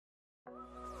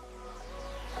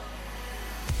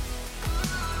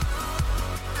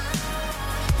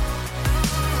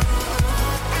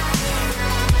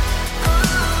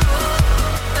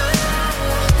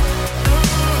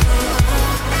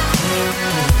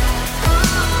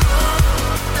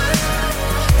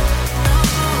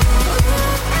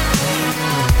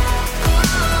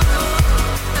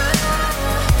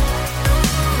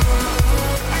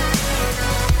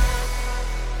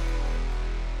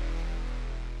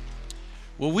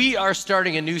Well, we are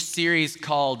starting a new series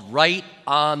called Right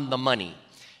on the Money.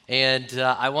 And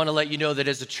I want to let you know that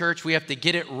as a church, we have to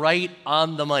get it right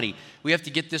on the money. We have to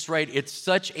get this right. It's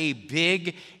such a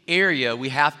big area. We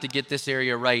have to get this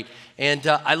area right. And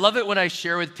I love it when I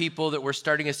share with people that we're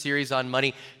starting a series on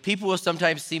money. People will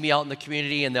sometimes see me out in the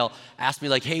community and they'll ask me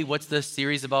like, hey, what's this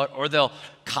series about? Or they'll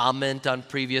comment on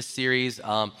previous series.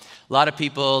 A lot of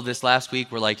people this last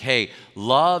week were like, hey,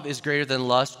 love is greater than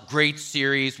lust. Great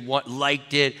series.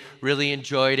 Liked it. Really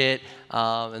enjoyed it.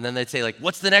 And then they'd say like,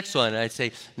 what's the next one? And I'd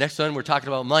say, next one, we're talking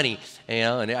about money.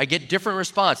 And I get different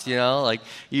response, like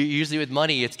usually with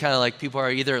money, it's kind of like people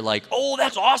are either like, oh,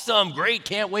 that's awesome, great,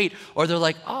 can't wait. Or they're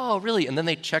like, oh, really? And then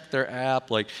they check their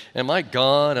app, like, am I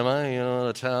gone? Am I, out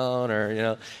of town?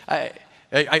 Or,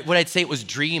 when I'd say it was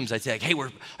dreams, I'd say like, hey,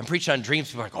 I'm preaching on dreams.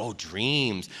 People are like, oh,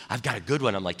 dreams. I've got a good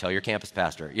one. I'm like, tell your campus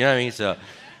pastor. You know what I mean? So,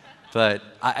 but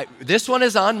this one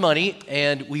is on money,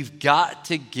 and we've got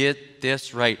to get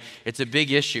this right. It's a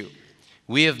big issue.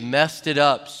 We have messed it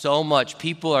up so much.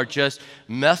 People are just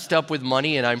messed up with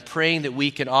money, and I'm praying that we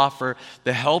can offer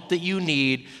the help that you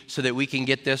need so that we can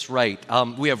get this right.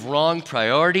 We have wrong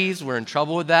priorities. We're in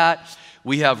trouble with that.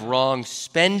 We have wrong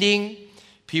spending.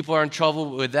 People are in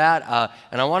trouble with that.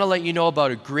 And I want to let you know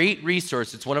about a great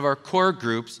resource. It's one of our core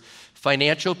groups,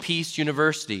 Financial Peace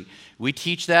University. We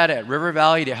teach that at River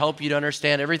Valley to help you to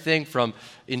understand everything from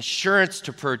insurance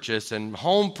to purchase and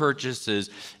home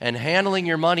purchases and handling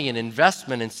your money and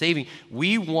investment and saving.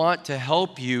 We want to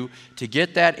help you to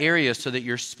get that area so that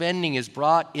your spending is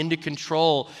brought into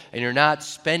control and you're not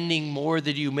spending more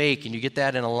than you make, and you get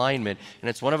that in alignment. And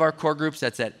it's one of our core groups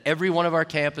that's at every one of our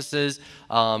campuses.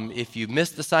 If you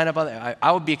missed the sign up on that,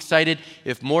 I would be excited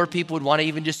if more people would want to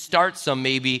even just start some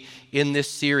maybe in this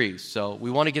series. So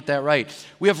we want to get that right.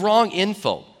 We have wrong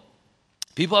info.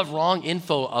 People have wrong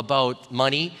info about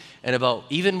money and about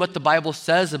even what the Bible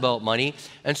says about money.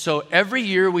 And so every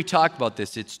year we talk about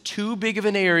this. It's too big of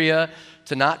an area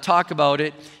to not talk about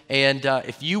it. And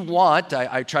if you want,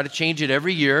 I try to change it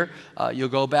every year. You'll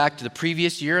go back to the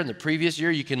previous year, and the previous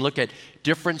year you can look at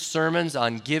different sermons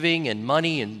on giving and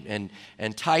money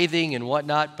and tithing and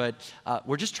whatnot. But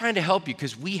we're just trying to help you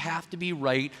because we have to be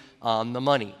right on the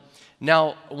money.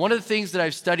 Now, one of the things that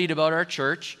I've studied about our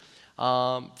church,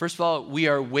 first of all, we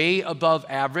are way above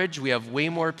average. We have way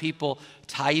more people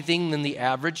tithing than the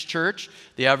average church.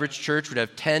 The average church would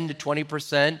have 10 to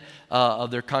 20%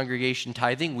 of their congregation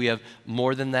tithing. We have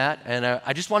more than that. And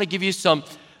I just want to give you some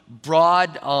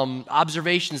broad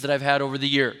observations that I've had over the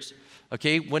years.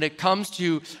 Okay, when it comes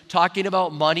to talking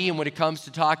about money and when it comes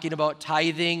to talking about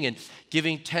tithing and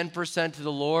giving 10% to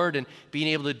the Lord and being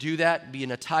able to do that,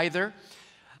 being a tither,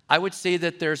 I would say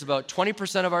that there's about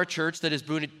 20% of our church that has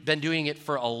been doing it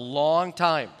for a long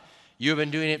time. You have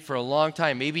been doing it for a long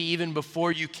time. Maybe even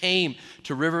before you came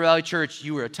to River Valley Church,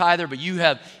 you were a tither, but you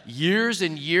have years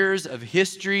and years of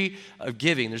history of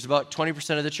giving. There's about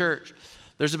 20% of the church.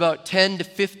 There's about 10 to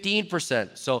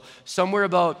 15%. So somewhere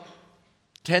about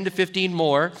 10 to 15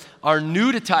 more are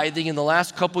new to tithing in the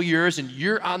last couple years, and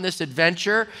you're on this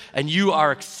adventure and you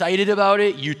are excited about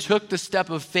it. You took the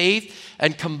step of faith,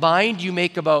 and combined you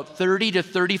make about 30 to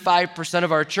 35%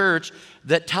 of our church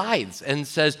that tithes and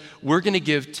says, we're going to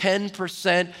give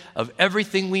 10% of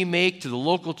everything we make to the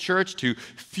local church to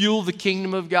fuel the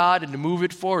kingdom of God and to move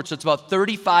it forward. So it's about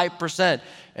 35%,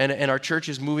 and our church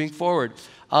is moving forward.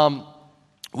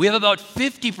 We have about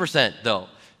 50% though.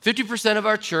 50% of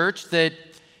our church that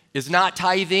is not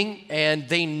tithing, and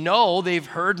they know, they've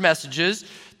heard messages,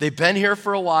 they've been here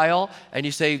for a while, and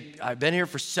you say, I've been here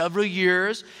for several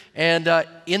years, and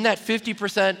in that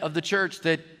 50% of the church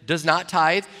that does not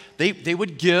tithe, they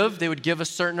would give a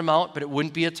certain amount, but it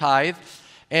wouldn't be a tithe.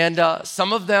 And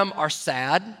some of them are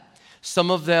sad, some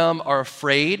of them are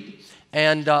afraid,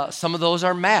 and some of those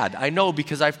are mad. I know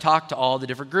because I've talked to all the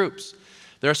different groups.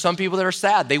 There are some people that are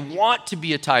sad. They want to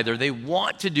be a tither. They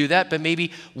want to do that, but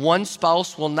maybe one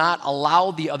spouse will not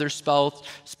allow the other spouse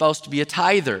to be a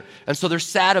tither. And so they're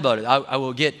sad about it. I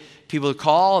will get people to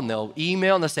call, and they'll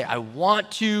email, and they'll say, I want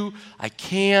to, I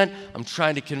can't, I'm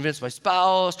trying to convince my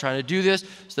spouse, trying to do this.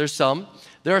 So there's some.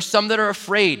 There are some that are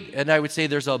afraid, and I would say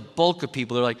there's a bulk of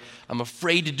people that are like, I'm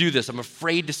afraid to do this. I'm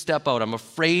afraid to step out. I'm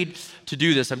afraid to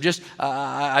do this. I'm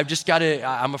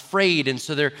afraid. And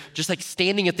so they're just like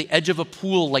standing at the edge of a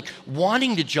pool, like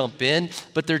wanting to jump in,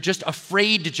 but they're just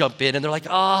afraid to jump in. And they're like,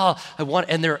 I want,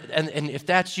 and if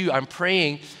that's you, I'm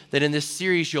praying that in this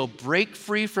series, you'll break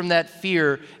free from that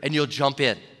fear and you'll jump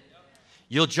in.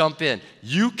 You'll jump in.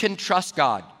 You can trust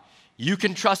God. You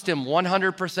can trust Him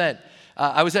 100%.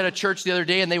 I was at a church the other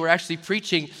day, and they were actually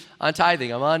preaching on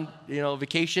tithing. I'm on,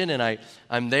 vacation, and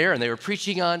I'm there, and they were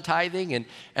preaching on tithing,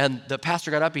 and the pastor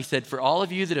got up. He said, for all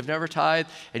of you that have never tithed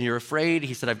and you're afraid,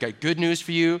 he said, I've got good news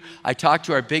for you. I talked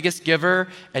to our biggest giver,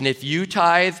 and if you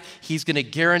tithe, he's going to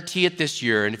guarantee it this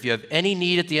year. And if you have any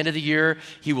need at the end of the year,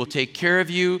 he will take care of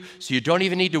you, so you don't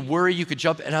even need to worry. You could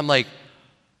jump. And I'm like,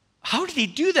 how did he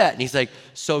do that? And he's like,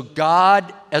 so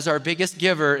God, as our biggest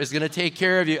giver, is going to take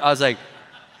care of you. I was like,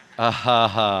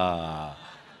 all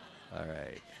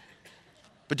right.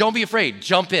 But don't be afraid.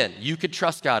 Jump in. You could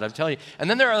trust God, I'm telling you. And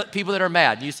then there are people that are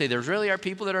mad. You say, there really are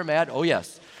people that are mad? Oh,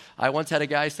 yes. I once had a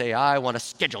guy say, I want to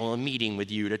schedule a meeting with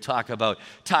you to talk about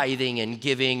tithing and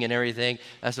giving and everything.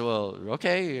 I said, well,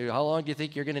 okay, how long do you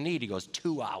think you're going to need? He goes,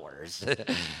 2 hours.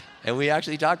 And we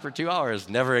actually talked for 2 hours.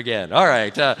 Never again. All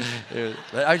right. I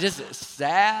was just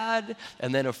sad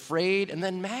and then afraid and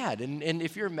then mad. And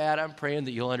if you're mad, I'm praying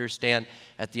that you'll understand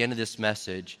at the end of this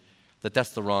message that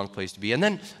that's the wrong place to be. And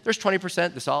then there's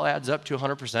 20%. This all adds up to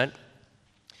 100%.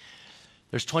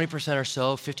 There's 20% or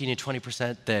so, 15 to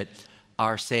 20% that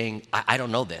are saying, I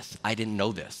don't know this. I didn't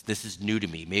know this. This is new to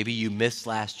me. Maybe you missed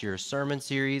last year's sermon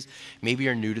series. Maybe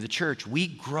you're new to the church. We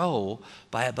grow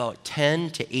by about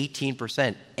 10 to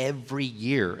 18% every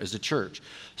year as a church.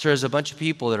 So there's a bunch of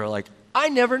people that are like, I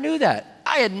never knew that.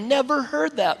 I had never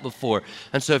heard that before.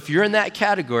 And so if you're in that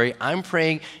category, I'm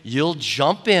praying you'll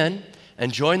jump in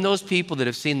and join those people that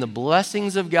have seen the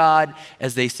blessings of God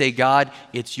as they say, God,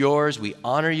 it's yours. We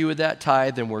honor you with that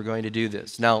tithe, and we're going to do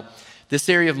this. Now, this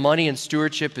area of money and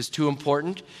stewardship is too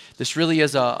important. This really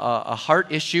is a heart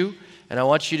issue, and I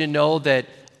want you to know that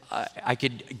I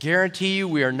could guarantee you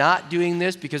we are not doing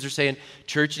this because they're saying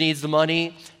church needs the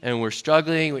money and we're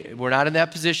struggling. We're not in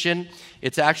that position.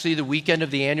 It's actually the weekend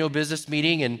of the annual business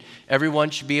meeting, and everyone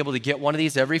should be able to get one of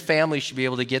these. Every family should be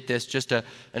able to get this, just an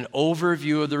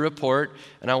overview of the report.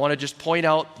 And I want to just point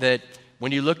out that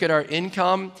when you look at our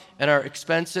income and our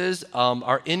expenses,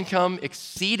 our income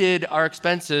exceeded our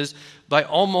expenses by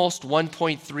almost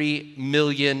 $1.3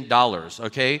 million,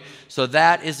 okay? So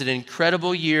that is an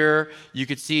incredible year. You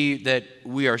could see that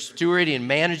we are stewarding and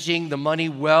managing the money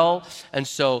well, and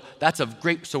so that's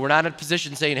so we're not in a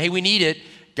position saying, hey, we need it.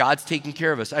 God's taking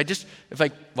care of us.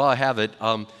 While I have it,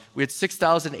 we had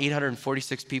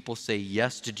 6,846 people say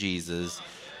yes to Jesus.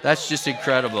 That's just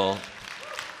incredible.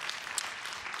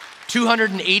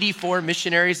 284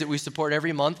 missionaries that we support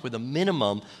every month with a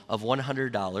minimum of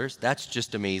 $100. That's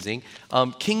just amazing.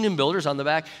 Kingdom Builders on the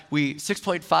back, we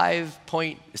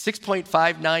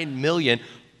 6.59 million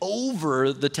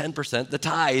over the 10%, the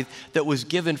tithe that was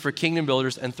given for Kingdom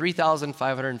Builders, and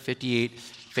 3,558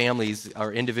 families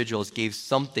or individuals gave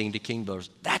something to Kingdom Builders.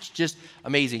 That's just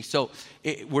amazing. So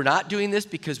we're not doing this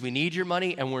because we need your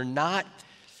money, and we're not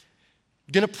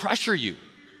going to pressure you.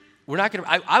 We're not going to,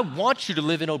 I want you to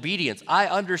live in obedience. I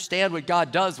understand what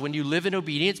God does when you live in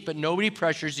obedience, but nobody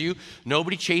pressures you.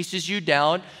 Nobody chases you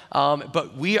down.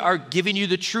 But we are giving you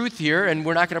the truth here, and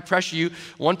we're not going to pressure you.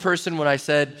 One person, when I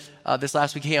said this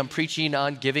last week, hey, I'm preaching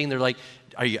on giving, they're like,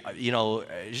 are you,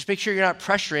 just make sure you're not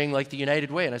pressuring like the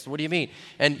United Way. And I said, what do you mean?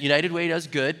 And United Way does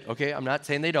good, okay? I'm not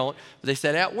saying they don't. But they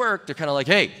said at work, they're kind of like,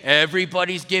 hey,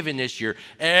 everybody's giving this year.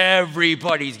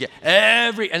 Everybody's giving.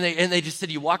 And they just said,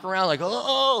 you walk around like,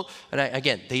 oh. And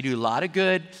again, they do a lot of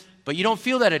good, but you don't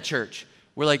feel that at church.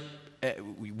 We're like,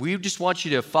 we just want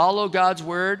you to follow God's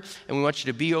word, and we want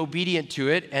you to be obedient to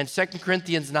it. And 2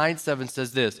 Corinthians 9:7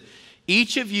 says this,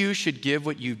 each of you should give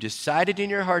what you've decided in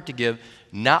your heart to give,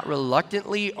 not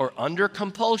reluctantly or under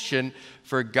compulsion,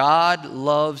 for God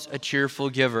loves a cheerful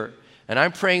giver. And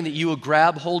I'm praying that you will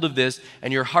grab hold of this,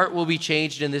 and your heart will be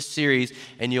changed in this series,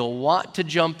 and you'll want to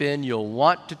jump in, you'll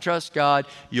want to trust God,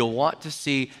 you'll want to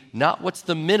see not what's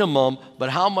the minimum, but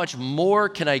how much more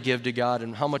can I give to God,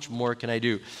 and how much more can I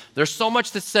do. There's so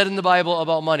much that's said in the Bible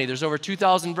about money. There's over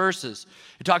 2,000 verses.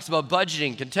 It talks about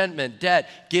budgeting, contentment,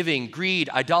 debt, giving, greed,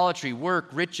 idolatry, work,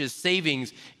 riches,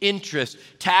 savings, interest,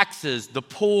 taxes, the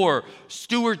poor,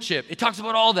 stewardship. It talks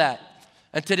about all that.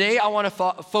 And today I want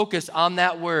to focus on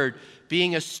that word,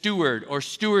 being a steward or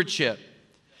stewardship.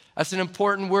 That's an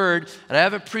important word, and I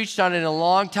haven't preached on it in a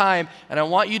long time, and I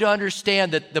want you to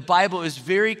understand that the Bible is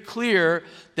very clear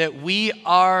that we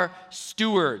are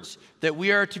stewards, that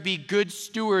we are to be good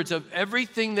stewards of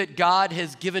everything that God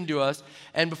has given to us.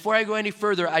 And before I go any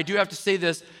further, I do have to say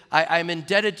this. I'm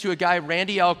indebted to a guy,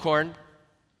 Randy Alcorn.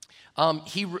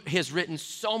 He has written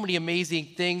so many amazing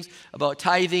things about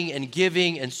tithing and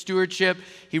giving and stewardship.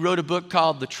 He wrote a book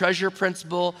called The Treasure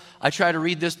Principle. I try to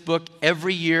read this book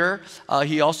every year.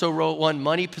 He also wrote one,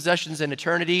 Money, Possessions, and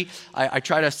Eternity. I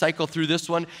try to cycle through this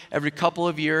one every couple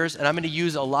of years, and I'm going to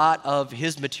use a lot of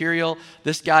his material.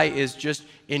 This guy is just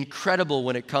incredible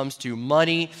when it comes to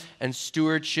money and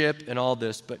stewardship and all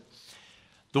this. But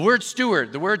the word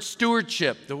steward, the word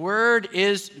stewardship, the word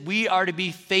is we are to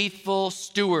be faithful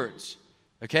stewards,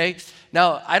 okay?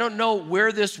 Now, I don't know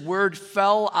where this word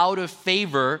fell out of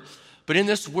favor, but in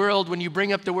this world, when you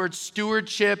bring up the word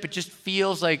stewardship, it just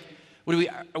feels like,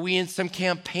 are we in some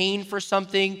campaign for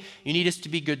something? You need us to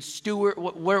be good steward.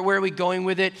 Where are we going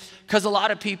with it? Because a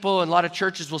lot of people and a lot of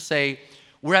churches will say,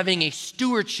 we're having a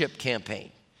stewardship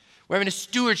campaign. We're having a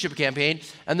stewardship campaign,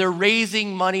 and they're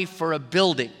raising money for a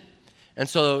building. And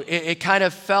so it kind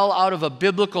of fell out of a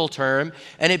biblical term,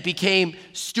 and it became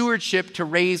stewardship to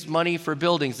raise money for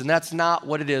buildings. And that's not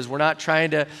what it is. We're not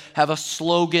trying to have a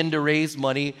slogan to raise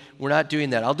money. We're not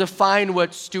doing that. I'll define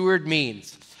what steward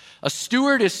means. A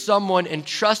steward is someone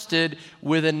entrusted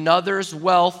with another's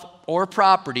wealth or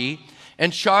property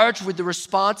and charged with the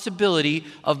responsibility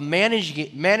of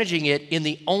managing it in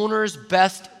the owner's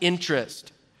best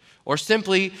interest. Or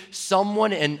simply,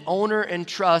 someone an owner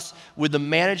entrusts with the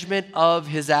management of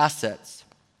his assets.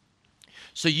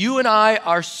 So you and I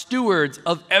are stewards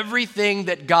of everything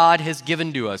that God has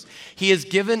given to us. He has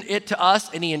given it to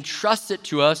us, and he entrusts it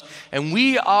to us, and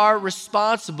we are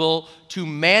responsible to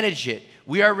manage it.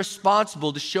 We are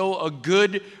responsible to show a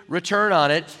good return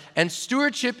on it. And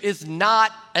stewardship is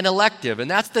not an elective. And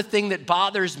that's the thing that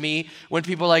bothers me when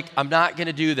people are like, I'm not going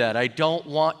to do that. I don't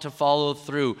want to follow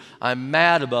through. I'm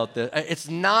mad about this. It's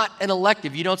not an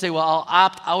elective. You don't say, well, I'll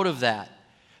opt out of that.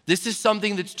 This is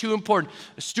something that's too important.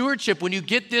 Stewardship, when you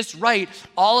get this right,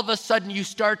 all of a sudden you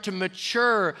start to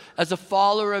mature as a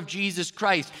follower of Jesus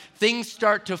Christ. Things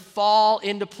start to fall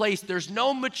into place. There's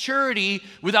no maturity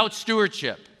without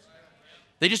stewardship.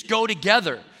 They just go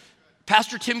together.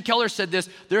 Pastor Tim Keller said this,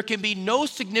 there can be no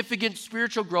significant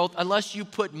spiritual growth unless you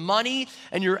put money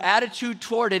and your attitude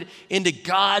toward it into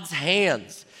God's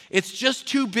hands. It's just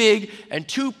too big and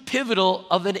too pivotal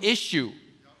of an issue.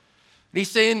 And he's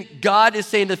saying, God is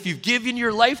saying, if you've given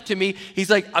your life to me,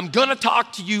 he's like, I'm going to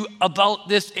talk to you about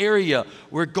this area.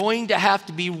 We're going to have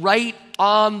to be right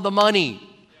on the money.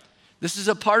 This is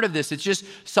a part of this. It's just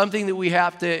something that we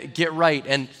have to get right.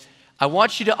 And I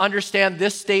want you to understand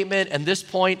this statement and this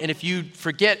point, and if you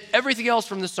forget everything else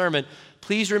from the sermon,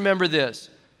 please remember this.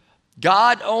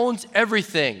 God owns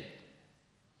everything,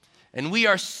 and we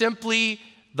are simply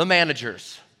the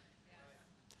managers.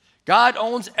 God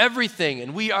owns everything,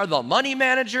 and we are the money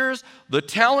managers, the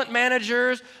talent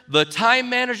managers, the time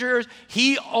managers.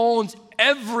 He owns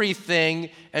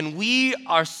everything, and we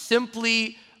are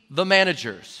simply the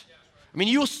managers. I mean,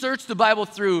 you'll search the Bible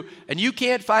through, and you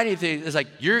can't find anything. It's like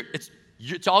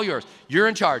it's all yours. You're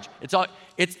in charge.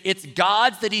 It's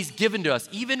God's that he's given to us.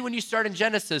 Even when you start in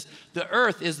Genesis, the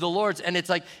earth is the Lord's, and it's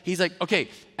like he's like, okay,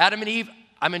 Adam and Eve,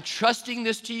 I'm entrusting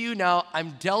this to you now.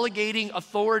 I'm delegating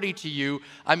authority to you.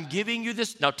 I'm giving you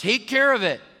this. Now take care of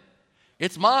it.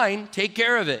 It's mine. Take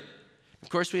care of it. Of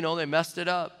course, we know they messed it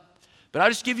up. But I'll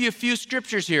just give you a few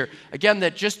scriptures here. Again,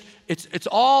 that just, it's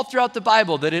all throughout the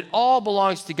Bible that it all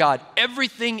belongs to God.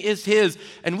 Everything is his.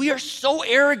 And we are so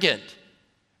arrogant.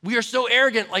 We are so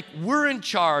arrogant, like we're in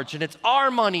charge and it's our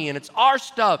money and it's our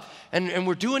stuff and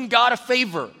we're doing God a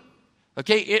favor.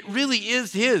 Okay, it really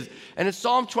is his. And in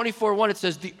Psalm 24:1, it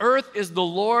says, the earth is the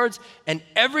Lord's and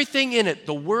everything in it,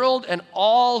 the world and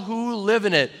all who live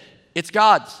in it, it's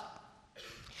God's.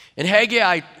 In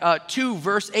Haggai 2,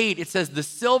 verse 8, it says, the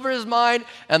silver is mine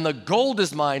and the gold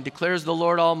is mine, declares the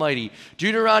Lord Almighty.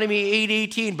 Deuteronomy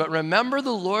 8:18, but remember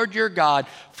the Lord your God,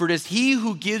 for it is he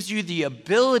who gives you the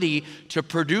ability to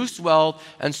produce wealth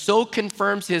and so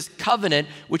confirms his covenant,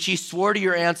 which he swore to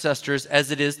your ancestors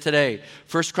as it is today.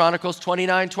 1 Chronicles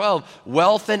 29:12,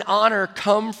 wealth and honor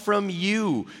come from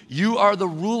you. You are the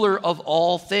ruler of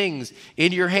all things.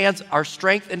 In your hands are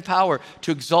strength and power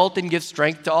to exalt and give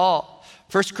strength to all.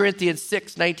 1 Corinthians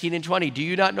 6:19 and 20. Do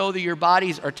you not know that your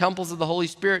bodies are temples of the Holy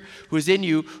Spirit who is in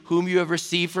you, whom you have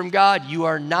received from God? You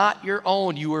are not your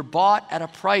own. You were bought at a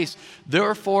price.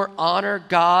 Therefore, honor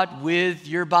God with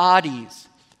your bodies.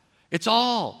 It's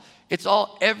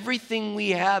all everything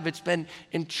we have. It's been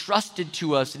entrusted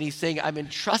to us. And he's saying, I'm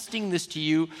entrusting this to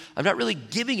you. I'm not really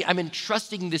giving it. I'm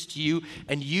entrusting this to you,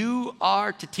 and you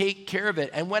are to take care of it.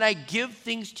 And when I give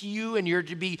things to you and you're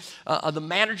to be the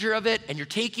manager of it and you're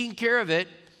taking care of it,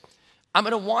 I'm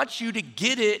going to want you to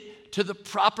get it to the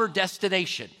proper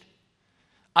destination.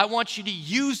 I want you to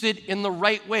use it in the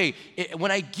right way.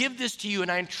 When I give this to you and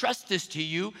I entrust this to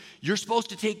you, you're supposed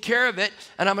to take care of it,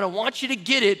 and I'm going to want you to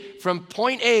get it from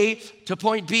point A to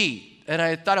point B. And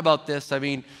I thought about this.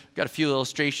 I've got a few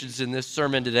illustrations in this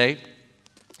sermon today.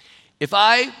 If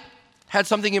I had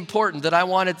something important that I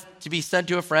wanted to be sent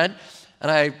to a friend, and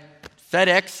I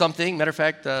FedEx something, matter of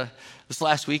fact, this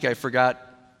last week I forgot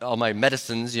all my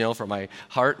medicines, for my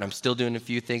heart, and I'm still doing a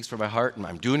few things for my heart, and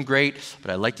I'm doing great,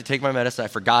 but I like to take my medicine. I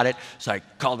forgot it, so I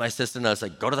called my assistant, and I was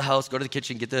like, go to the house, go to the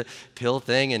kitchen, get the pill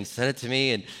thing, and send it to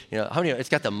me, and, how many, it's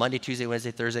got the Monday, Tuesday,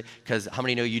 Wednesday, Thursday, because how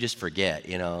many know you just forget,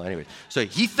 anyway. So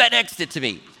he FedExed it to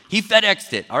me. He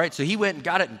FedExed it, all right? So he went and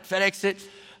got it and FedExed it.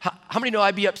 How many know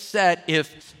I'd be upset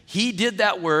if he did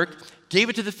that work, gave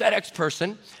it to the FedEx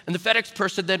person, and the FedEx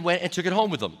person then went and took it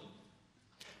home with him?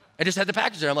 I just had the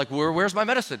package there. I'm like, where's my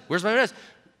medicine? Where's my medicine?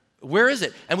 Where is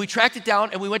it? And we tracked it down,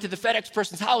 and we went to the FedEx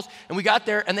person's house, and we got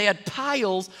there, and they had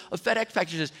piles of FedEx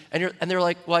packages. And they were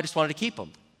like, well, I just wanted to keep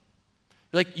them.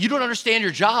 You're like, you don't understand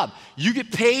your job. You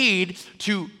get paid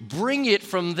to bring it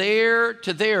from there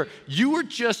to there. You were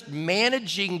just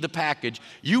managing the package.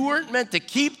 You weren't meant to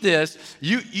keep this.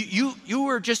 You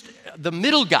were just the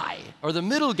middle guy or the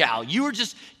middle gal. You were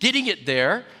just getting it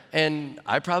there. And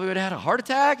I probably would have had a heart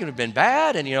attack and it would have been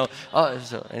bad. And,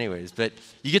 so anyways, but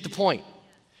you get the point.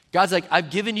 God's like, I've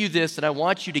given you this and I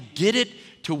want you to get it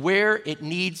to where it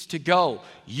needs to go.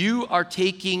 You are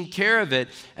taking care of it.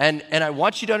 And I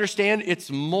want you to understand it's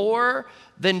more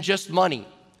than just money.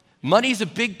 Money's a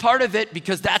big part of it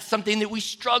because that's something that we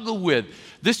struggle with.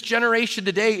 This generation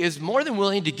today is more than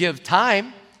willing to give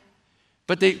time.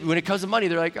 But when it comes to money,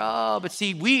 they're like, oh, but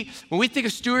see, when we think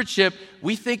of stewardship,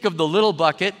 we think of the little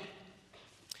bucket.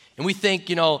 And we think,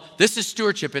 this is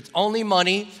stewardship. It's only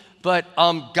money. But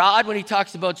God, when he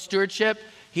talks about stewardship,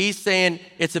 he's saying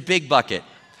it's a big bucket.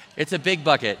 It's a big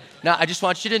bucket. Now, I just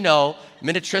want you to know,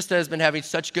 Minnetrista has been having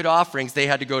such good offerings, they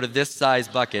had to go to this size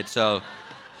bucket. So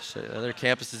other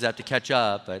campuses have to catch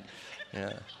up. But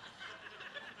yeah.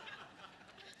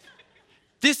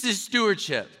 This is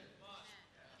stewardship.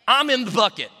 I'm in the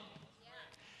bucket.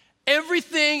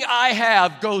 Everything I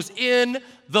have goes in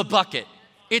the bucket.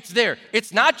 It's there.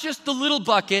 It's not just the little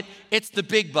bucket, it's the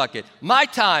big bucket. My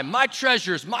time, my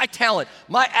treasures, my talent,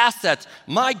 my assets,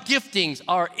 my giftings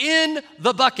are in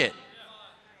the bucket.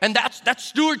 And that's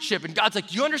stewardship. And God's like,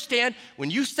 do you understand?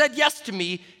 When you said yes to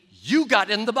me, you got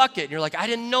in the bucket. And you're like, I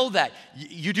didn't know that.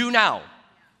 You do now.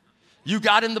 You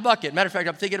got in the bucket. Matter of fact,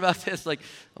 I'm thinking about this, like,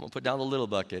 I'm going to put down the little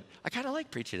bucket. I kind of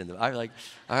like preaching in the, I'm like,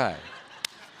 all right.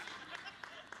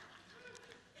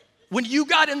 When you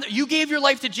got in, you gave your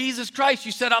life to Jesus Christ.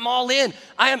 You said, I'm all in.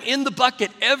 I am in the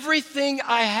bucket. Everything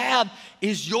I have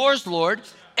is yours, Lord.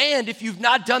 And if you've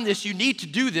not done this, you need to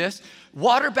do this.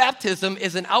 Water baptism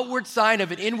is an outward sign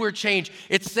of an inward change.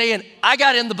 It's saying, I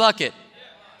got in the bucket.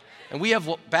 And we have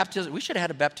baptism. We should have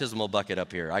had a baptismal bucket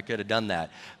up here. I could have done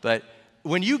that. But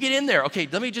when you get in there, okay,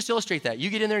 let me just illustrate that. You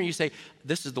get in there and you say,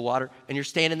 this is the water. And you're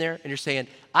standing there and you're saying,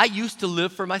 I used to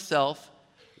live for myself.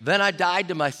 Then I died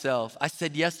to myself. I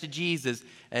said yes to Jesus.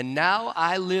 And now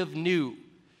I live new.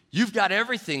 You've got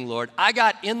everything, Lord. I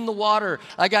got in the water.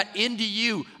 I got into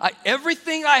you.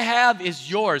 Everything I have is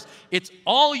yours. It's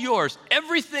all yours.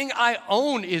 Everything I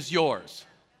own is yours.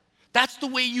 That's the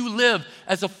way you live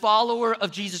as a follower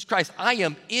of Jesus Christ. I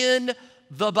am in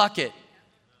the bucket.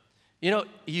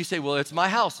 You say, well, it's my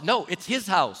house. No, it's his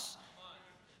house.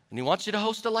 And he wants you to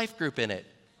host a life group in it.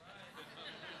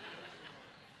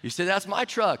 You say, that's my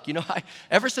truck.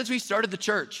 Ever since we started the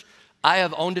church, I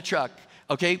have owned a truck,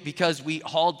 okay? Because we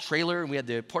hauled trailer and we had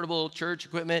the portable church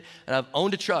equipment, and I've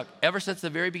owned a truck ever since the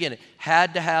very beginning.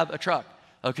 Had to have a truck,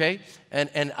 okay?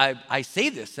 And I say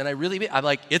this, and I really mean, I'm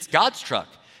like, it's God's truck.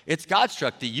 It's God's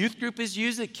truck. The youth group has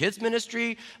used it, kids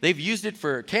ministry. They've used it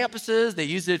for campuses. They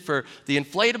use it for the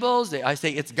inflatables. I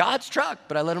say, it's God's truck,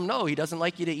 but I let them know he doesn't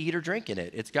like you to eat or drink in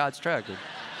it. It's God's truck.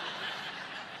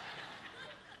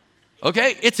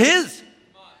 Okay, it's his.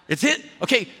 It's his.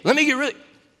 Okay, let me get really.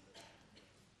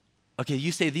 Okay,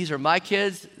 you say these are my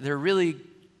kids. They're really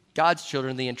God's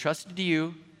children. They entrusted to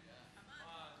you.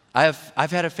 I've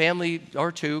had a family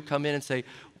or two come in and say,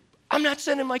 I'm not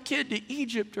sending my kid to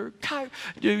Egypt or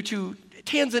to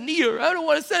Tanzania. I don't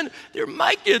want to send. They're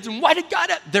my kids. And why did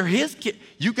God have? They're his kids.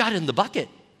 You got in the bucket.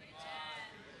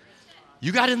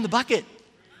 You got in the bucket.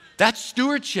 That's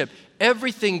stewardship.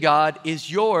 Everything, God,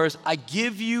 is yours. I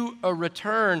give you a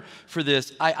return for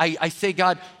this. I say,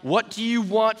 God, what do you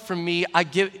want from me? I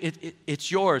give it.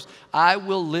 It's yours. I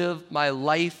will live my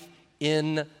life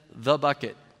in the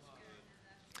bucket.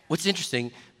 What's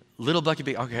interesting? Little bucket,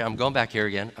 big. Okay, I'm going back here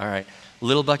again. All right.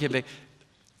 Little bucket, big.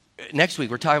 next week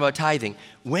we're talking about tithing.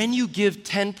 When you give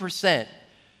 10%,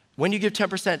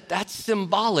 that's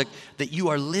symbolic that you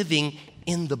are living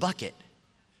in the bucket,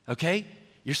 okay?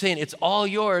 You're saying it's all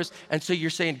yours, and so you're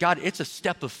saying, God, it's a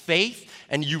step of faith,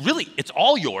 and it's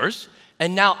all yours,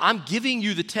 and now I'm giving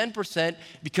you the 10%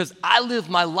 because I live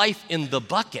my life in the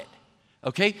bucket,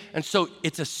 okay? And so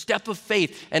it's a step of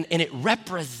faith, and it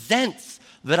represents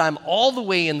that I'm all the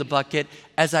way in the bucket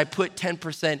as I put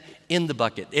 10% in the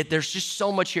bucket. There's just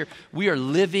so much here. We are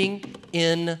living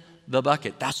in the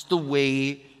bucket. That's the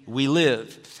way we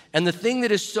live. And the thing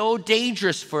that is so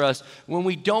dangerous for us when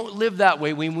we don't live that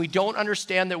way, when we don't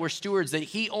understand that we're stewards, that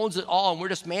he owns it all and we're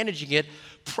just managing it,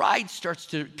 pride starts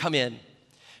to come in.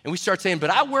 And we start saying, but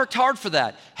I worked hard for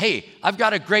that. Hey, I've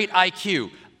got a great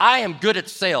IQ. I am good at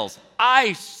sales.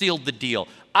 I sealed the deal.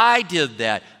 I did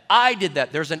that.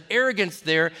 There's an arrogance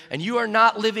there, and you are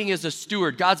not living as a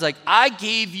steward. God's like, I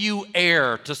gave you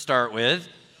air to start with.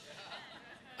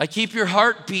 I keep your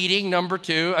heart beating, number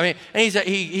 2. I mean,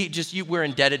 and we're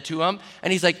indebted to him.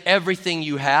 And he's like, everything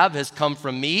you have has come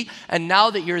from me. And now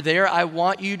that you're there, I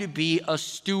want you to be a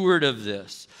steward of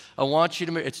this. I want you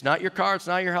to, it's not your car, it's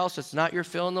not your house, it's not your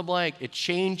fill in the blank. It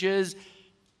changes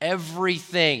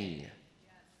everything.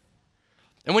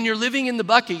 And when you're living in the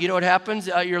bucket, you know what happens?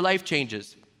 Your life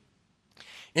changes.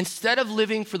 Instead of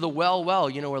living for the well,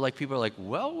 where like people are like,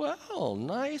 well,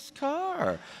 nice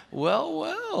car.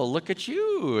 Well, look at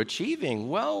you achieving.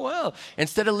 Well.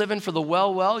 Instead of living for the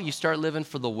well, you start living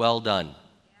for the well done.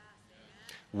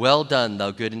 Well done,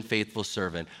 thou good and faithful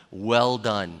servant. Well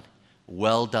done.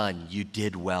 You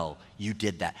did well. You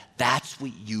did that. That's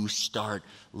what you start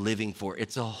living for.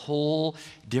 It's a whole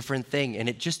different thing, and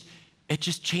it just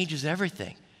changes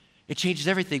everything. It changes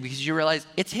everything because you realize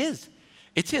it's his.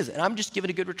 It's his, and I'm just giving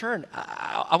a good return.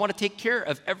 I want to take care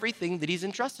of everything that he's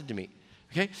entrusted to me,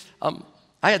 okay?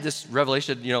 I had this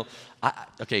revelation,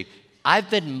 I've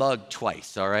been mugged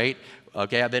twice, all right?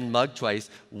 Okay, I've been mugged twice,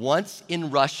 once in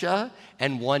Russia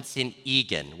and once in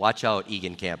Egan. Watch out,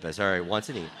 Egan campus, all right, once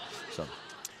in Egan. So,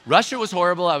 Russia was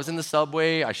horrible. I was in the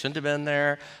subway. I shouldn't have been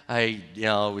there. I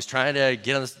was trying to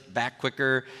get on this back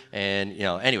quicker, and,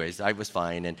 anyways, I was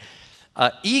fine, and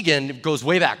Egan goes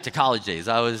way back to college days.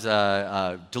 I was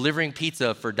delivering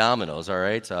pizza for Domino's, all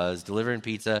right? So I was delivering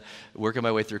pizza, working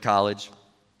my way through college.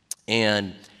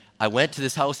 And I went to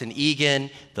this house in Egan.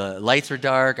 The lights were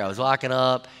dark. I was locking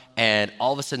up. And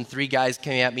all of a sudden, 3 guys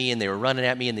came at me, and they were running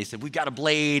at me, and they said, "We've got a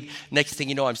blade." Next thing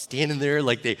you know, I'm standing there,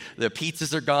 like the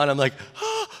pizzas are gone. I'm like,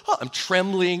 I'm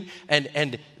trembling.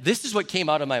 And this is what came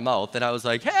out of my mouth. And I was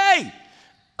like, hey,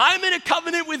 I'm in a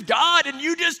covenant with God, and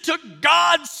you just took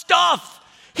God's stuff.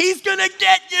 He's going to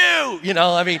get you.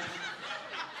 I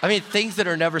mean, things that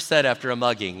are never said after a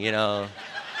mugging,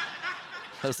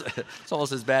 It's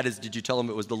almost as bad as, did you tell him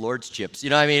it was the Lord's chips?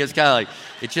 It's kind of like,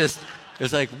 it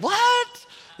was like, what?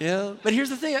 But here's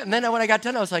the thing. And then when I got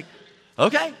done, I was like,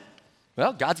 okay,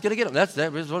 well, God's going to get him.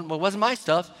 That wasn't my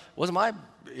stuff. All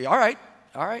right.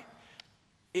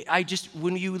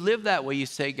 When you live that way, you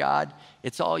say, God,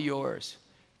 it's all yours.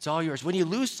 It's all yours. When you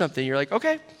lose something, you're like,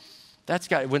 okay, that's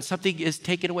God. When something is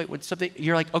taken away,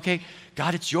 you're like, okay,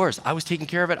 God, it's yours. I was taking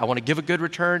care of it. I want to give a good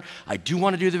return. I do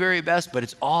want to do the very best, but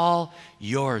it's all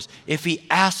yours. If he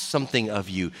asks something of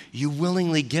you, you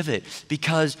willingly give it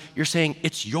because you're saying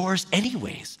it's yours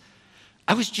anyways.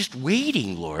 I was just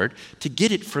waiting, Lord, to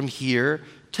get it from here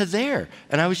to there.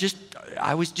 And I was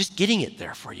just getting it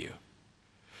there for you.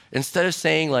 Instead of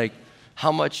saying like,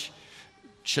 how much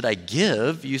should I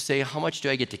give? You say, how much do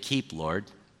I get to keep, Lord?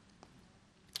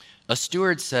 A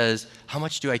steward says, how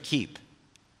much do I keep?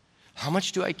 How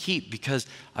much do I keep? Because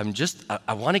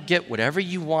I want to get whatever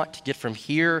you want to get from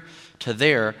here to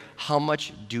there. How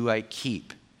much do I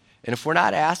keep? And if we're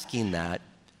not asking that,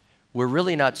 we're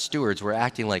really not stewards. We're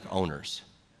acting like owners.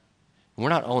 We're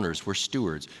not owners. We're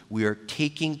stewards. We are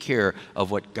taking care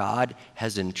of what God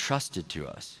has entrusted to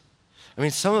us. I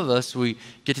mean, some of us, we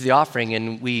get to the offering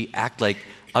and we act like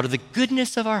out of the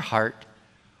goodness of our heart,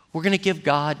 we're going to give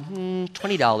God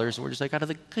 $20. And we're just like, out of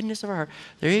the goodness of our heart,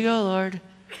 there you go, Lord.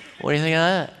 What do you think of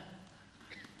that?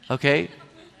 Okay?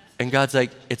 And God's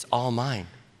like, it's all mine.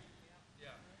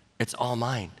 It's all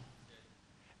mine.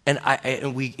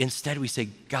 And we instead say,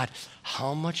 God,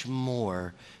 how much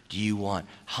more do you want?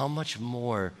 How much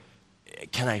more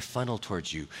can I funnel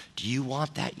towards you? Do you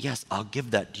want that? Yes, I'll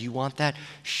give that. Do you want that?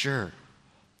 Sure.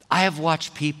 I have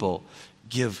watched people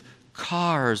give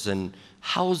cars and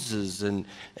houses and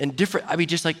different,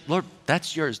 just like, Lord,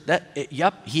 that's yours.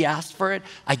 Yep, he asked for it.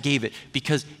 I gave it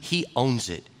because he owns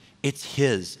it. It's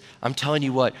his. I'm telling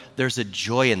you what, there's a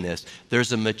joy in this.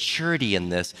 There's a maturity in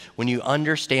this. When you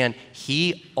understand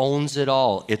he owns it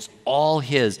all. It's all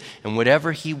his. And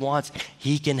whatever he wants,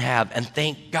 he can have. And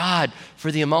thank God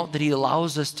for the amount that he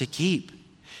allows us to keep.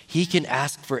 He can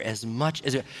ask for as much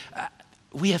as...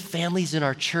 we have families in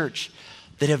our church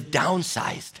that have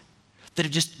downsized. That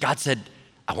have just, God said,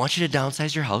 I want you to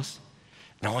downsize your house.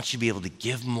 And I want you to be able to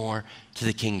give more to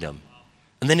the kingdom.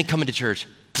 And then they come into church.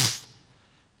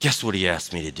 Guess what he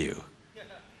asked me to do?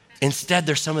 Instead,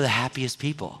 they're some of the happiest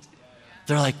people.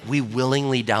 They're like, we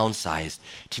willingly downsized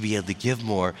to be able to give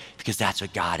more because that's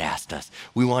what God asked us.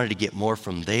 We wanted to get more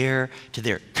from there to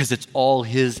there because it's all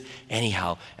his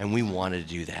anyhow, and we wanted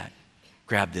to do that.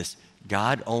 Grab this.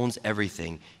 God owns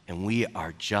everything, and we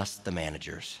are just the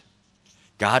managers.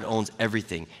 God owns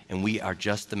everything, and we are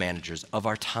just the managers of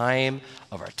our time,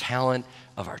 of our talent,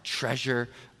 of our treasure,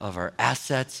 of our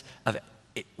assets,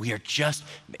 we are just,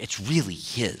 it's really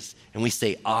his. And we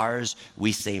say ours,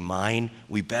 we say mine.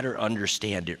 We better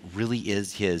understand it really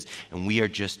is his, and we are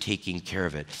just taking care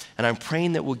of it. And I'm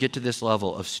praying that we'll get to this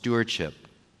level of stewardship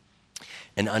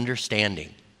and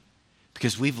understanding,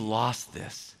 because we've lost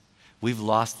this. We've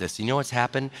lost this. You know what's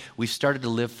happened? We've started to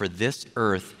live for this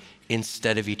earth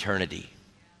instead of eternity.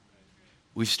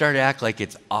 We've started to act like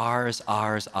it's ours,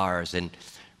 ours, ours. And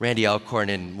Randy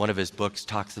Alcorn, in one of his books,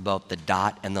 talks about the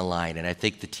dot and the line, and I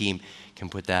think the team can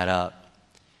put that up.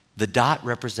 The dot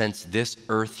represents this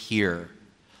earth here,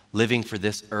 living for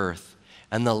this earth,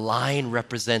 and the line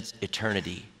represents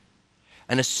eternity.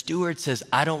 And a steward says,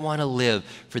 I don't want to live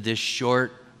for this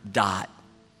short dot.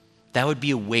 That would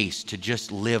be a waste to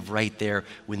just live right there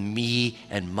with me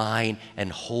and mine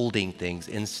and holding things.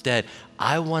 Instead,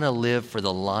 I want to live for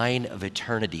the line of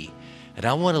eternity. And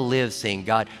I want to live saying,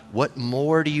 God, what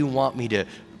more do you want me to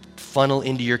funnel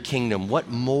into your kingdom? What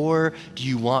more do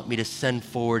you want me to send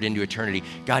forward into eternity?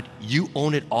 God, you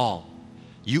own it all.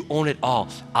 You own it all.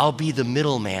 I'll be the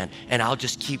middleman, and I'll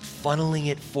just keep funneling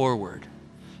it forward.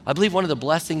 I believe one of the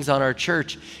blessings on our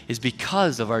church is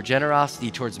because of our generosity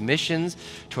towards missions,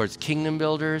 towards kingdom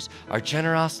builders, our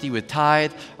generosity with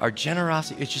tithe, our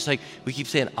generosity. It's just like we keep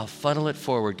saying, I'll funnel it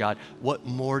forward, God. What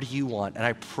more do you want? And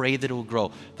I pray that it will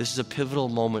grow. This is a pivotal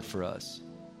moment for us.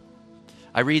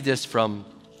 I read this from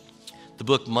the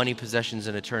book Money, Possessions,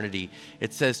 and Eternity.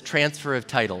 It says transfer of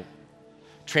title.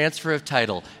 Transfer of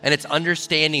title. And it's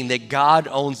understanding that God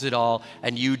owns it all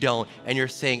and you don't. And you're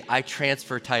saying, I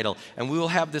transfer title. And we will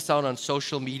have this out on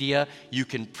social media. You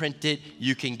can print it.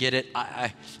 You can get it.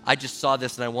 I just saw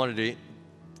this and I wanted to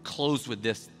close with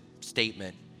this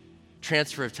statement.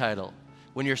 Transfer of title.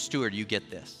 When you're a steward, you get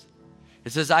this.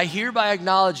 It says, I hereby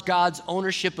acknowledge God's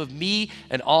ownership of me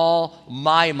and all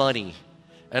my money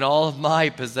and all of my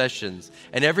possessions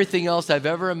and everything else I've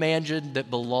ever imagined that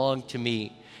belonged to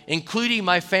me, including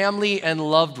my family and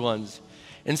loved ones.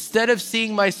 Instead of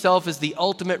seeing myself as the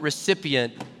ultimate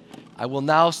recipient, I will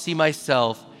now see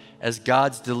myself as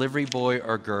God's delivery boy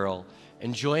or girl,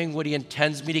 enjoying what he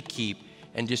intends me to keep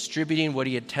and distributing what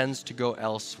he intends to go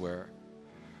elsewhere.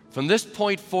 From this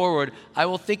point forward, I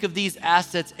will think of these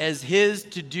assets as his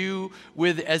to do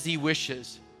with as he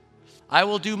wishes. I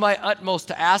will do my utmost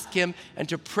to ask him and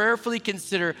to prayerfully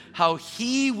consider how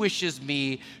he wishes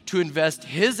me to invest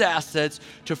his assets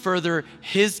to further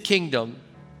his kingdom.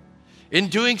 In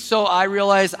doing so, I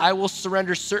realize I will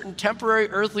surrender certain temporary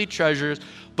earthly treasures,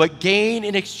 but gain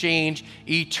in exchange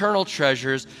eternal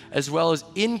treasures, as well as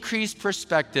increased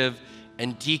perspective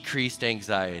and decreased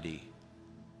anxiety.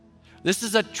 This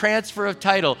is a transfer of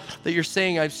title that you're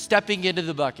saying, I'm stepping into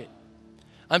the bucket.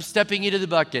 I'm stepping into the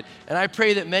bucket, and I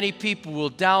pray that many people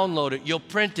will download it. You'll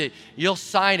print it. You'll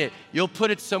sign it. You'll put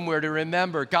it somewhere to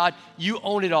remember. God, you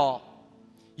own it all.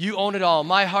 You own it all.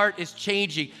 My heart is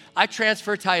changing. I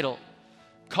transfer title.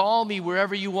 Call me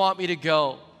wherever you want me to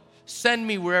go. Send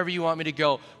me wherever you want me to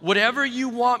go. Whatever you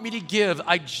want me to give,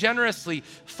 I generously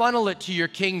funnel it to your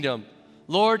kingdom.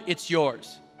 Lord, it's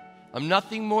yours. I'm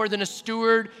nothing more than a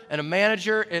steward and a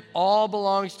manager. It all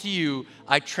belongs to you.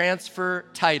 I transfer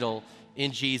title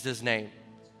in Jesus' name.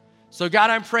 So God,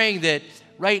 I'm praying that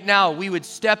right now we would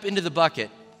step into the bucket.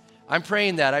 I'm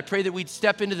praying that. I pray that we'd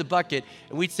step into the bucket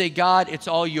and we'd say, God, it's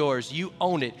all yours. You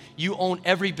own it. You own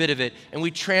every bit of it. And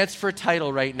we transfer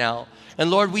title right now. And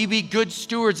Lord, we be good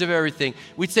stewards of everything.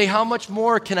 We'd say, how much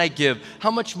more can I give?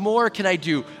 How much more can I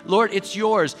do? Lord, it's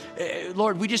yours.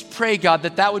 Lord, we just pray, God,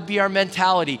 that that would be our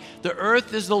mentality. The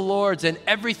earth is the Lord's and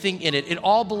everything in it. It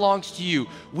all belongs to you.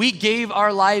 We gave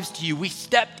our lives to you. We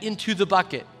stepped into the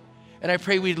bucket. And I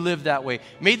pray we'd live that way.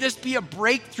 May this be a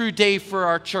breakthrough day for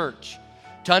our church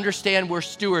to understand we're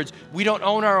stewards. We don't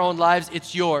own our own lives.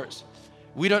 It's yours.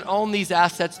 We don't own these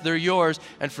assets, they're yours.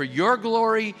 And for your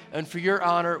glory and for your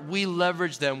honor, we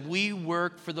leverage them. We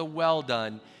work for the well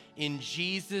done. In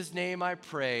Jesus' name I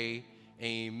pray,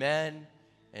 amen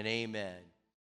and amen.